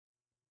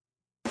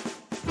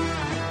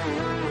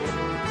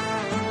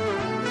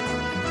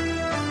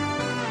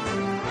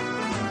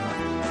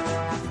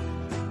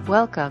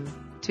Welcome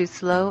to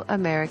Slow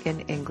American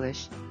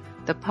English,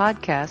 the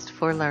podcast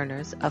for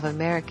learners of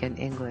American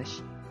English.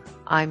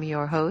 I'm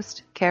your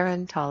host,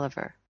 Karen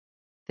Tolliver.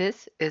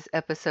 This is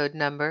episode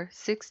number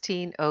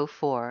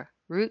 1604,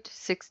 Route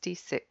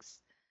 66.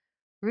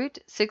 Route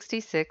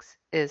 66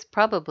 is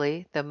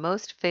probably the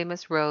most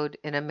famous road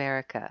in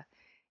America,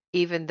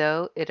 even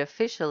though it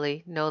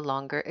officially no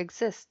longer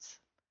exists.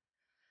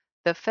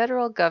 The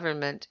federal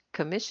government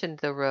commissioned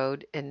the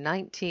road in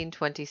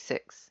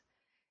 1926.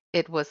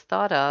 It was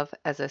thought of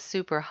as a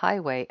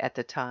superhighway at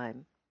the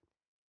time.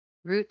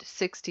 Route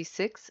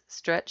 66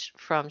 stretched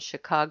from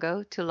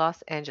Chicago to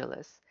Los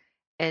Angeles,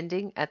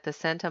 ending at the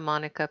Santa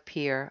Monica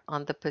Pier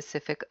on the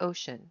Pacific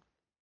Ocean.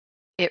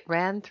 It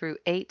ran through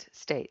 8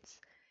 states: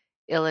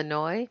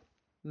 Illinois,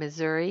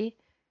 Missouri,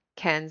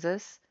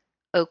 Kansas,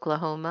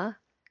 Oklahoma,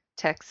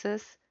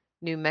 Texas,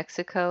 New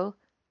Mexico,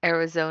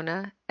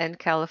 Arizona, and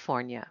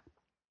California.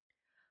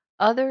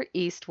 Other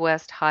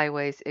east-west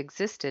highways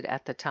existed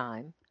at the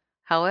time.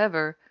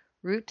 However,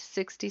 Route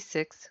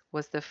 66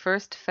 was the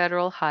first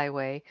federal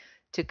highway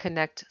to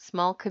connect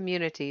small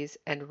communities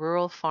and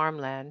rural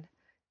farmland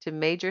to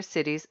major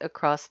cities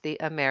across the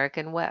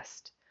American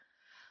West.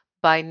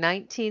 By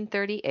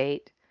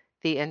 1938,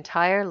 the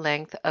entire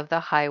length of the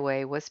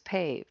highway was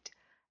paved,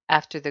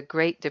 after the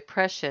Great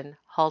Depression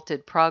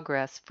halted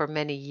progress for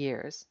many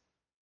years.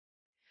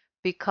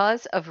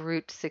 Because of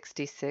Route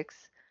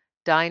 66,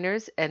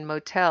 diners and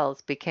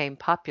motels became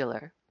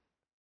popular.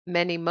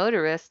 Many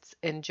motorists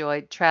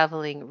enjoyed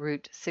traveling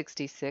Route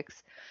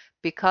 66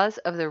 because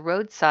of the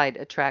roadside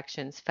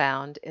attractions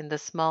found in the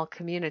small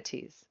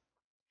communities.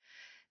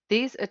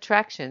 These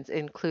attractions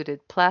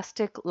included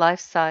plastic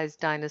life-size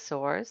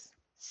dinosaurs,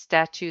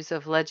 statues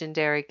of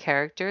legendary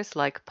characters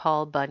like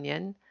Paul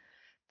Bunyan,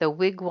 the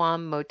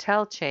Wigwam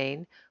motel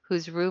chain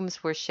whose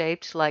rooms were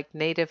shaped like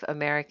Native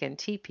American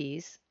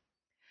teepees,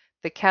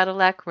 the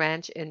Cadillac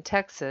Ranch in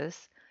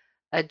Texas,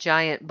 a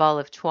giant ball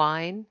of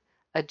twine,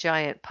 a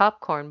giant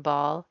popcorn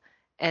ball,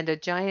 and a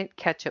giant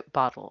ketchup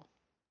bottle.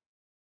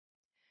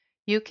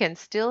 You can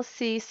still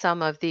see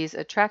some of these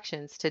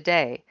attractions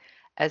today,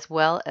 as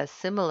well as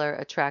similar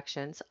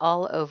attractions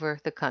all over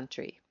the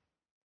country.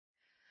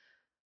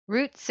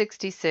 Route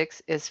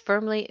 66 is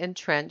firmly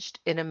entrenched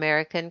in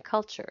American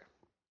culture.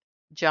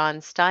 John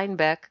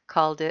Steinbeck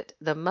called it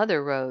the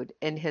Mother Road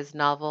in his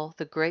novel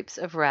The Grapes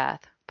of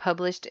Wrath,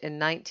 published in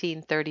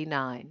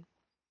 1939.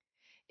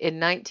 In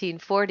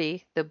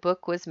 1940, the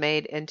book was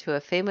made into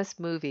a famous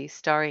movie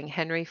starring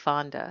Henry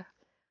Fonda.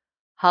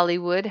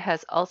 Hollywood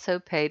has also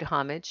paid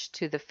homage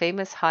to the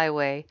famous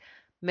highway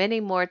many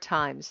more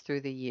times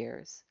through the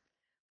years.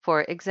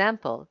 For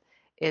example,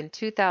 in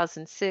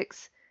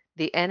 2006,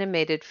 the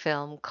animated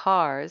film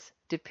Cars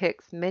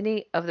depicts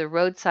many of the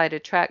roadside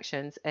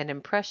attractions and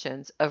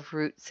impressions of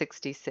Route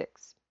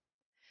 66.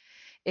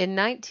 In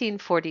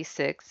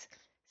 1946,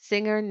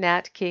 singer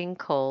Nat King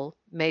Cole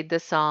made the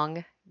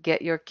song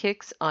Get Your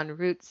Kicks on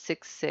Route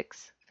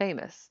 66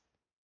 famous.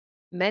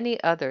 Many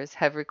others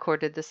have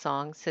recorded the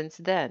song since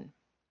then.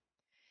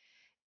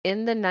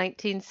 In the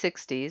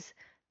 1960s,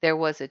 there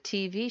was a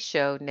TV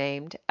show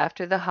named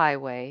after the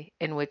highway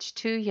in which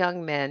 2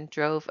 young men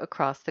drove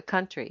across the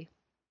country.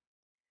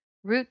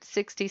 Route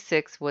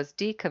 66 was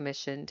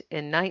decommissioned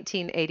in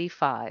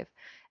 1985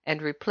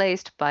 and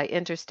replaced by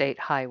interstate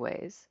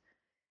highways.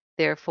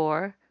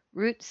 Therefore,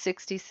 Route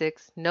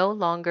 66 no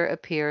longer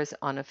appears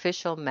on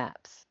official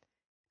maps.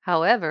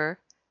 However,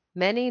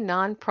 many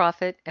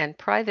nonprofit and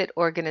private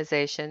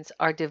organizations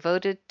are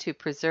devoted to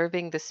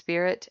preserving the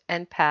spirit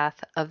and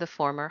path of the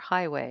former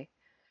highway.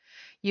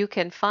 You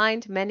can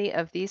find many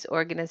of these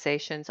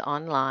organizations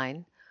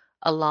online,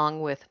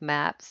 along with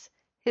maps,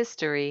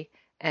 history,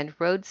 and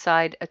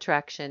roadside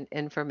attraction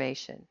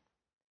information.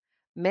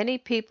 Many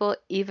people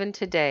even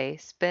today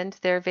spend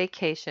their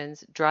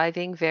vacations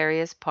driving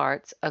various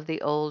parts of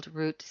the old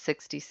Route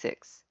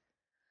 66.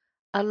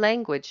 A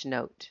language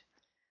note.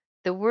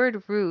 The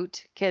word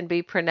route can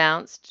be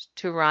pronounced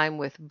to rhyme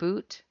with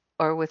boot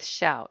or with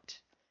shout,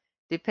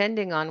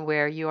 depending on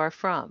where you are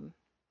from.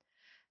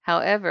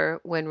 However,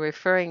 when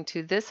referring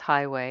to this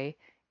highway,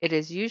 it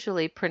is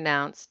usually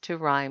pronounced to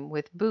rhyme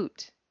with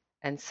boot,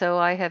 and so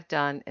I have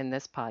done in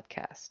this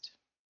podcast.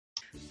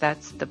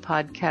 That's the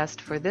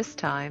podcast for this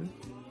time.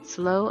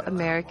 Slow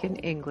American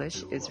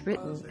English is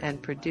written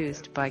and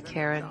produced by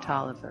Karen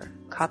Tolliver.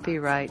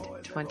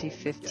 Copyright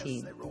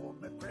 2015.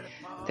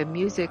 The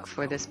music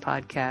for this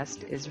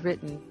podcast is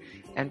written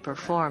and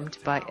performed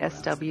by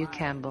S.W.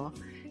 Campbell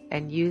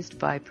and used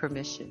by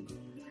permission.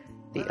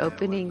 The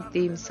opening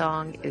theme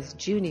song is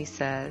Junie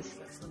Says.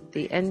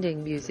 The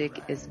ending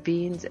music is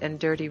Beans and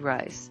Dirty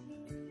Rice.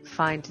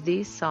 Find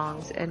these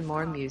songs and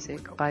more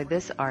music by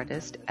this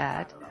artist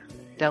at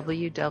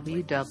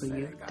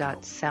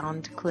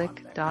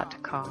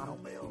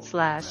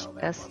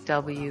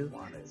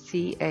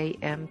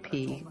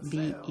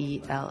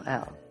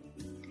www.soundclick.com/SWCAMPBELL.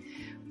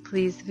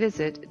 Please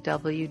visit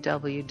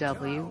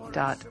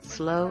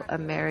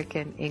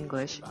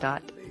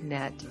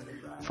www.slowamericanenglish.net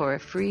for a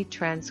free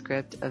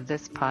transcript of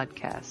this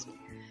podcast.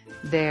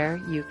 There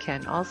you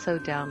can also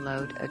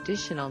download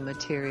additional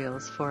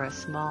materials for a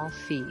small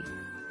fee.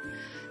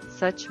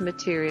 Such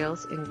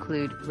materials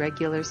include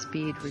regular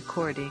speed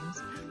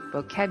recordings,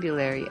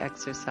 vocabulary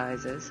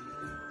exercises,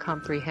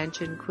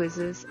 comprehension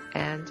quizzes,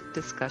 and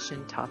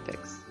discussion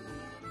topics.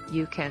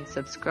 You can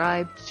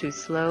subscribe to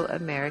Slow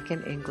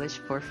American English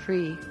for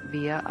free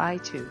via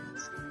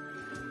iTunes.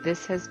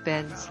 This has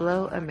been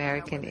Slow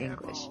American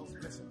English.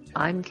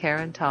 I'm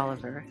Karen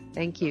Tolliver.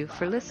 Thank you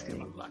for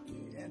listening.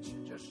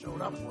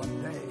 Showed up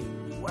one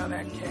day. Well,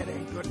 that cat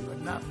ain't good for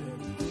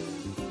nothing.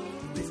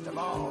 Least of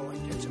all,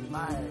 it gets you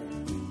mad.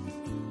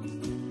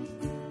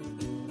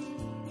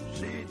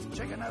 She's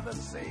chicken of the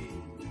sea.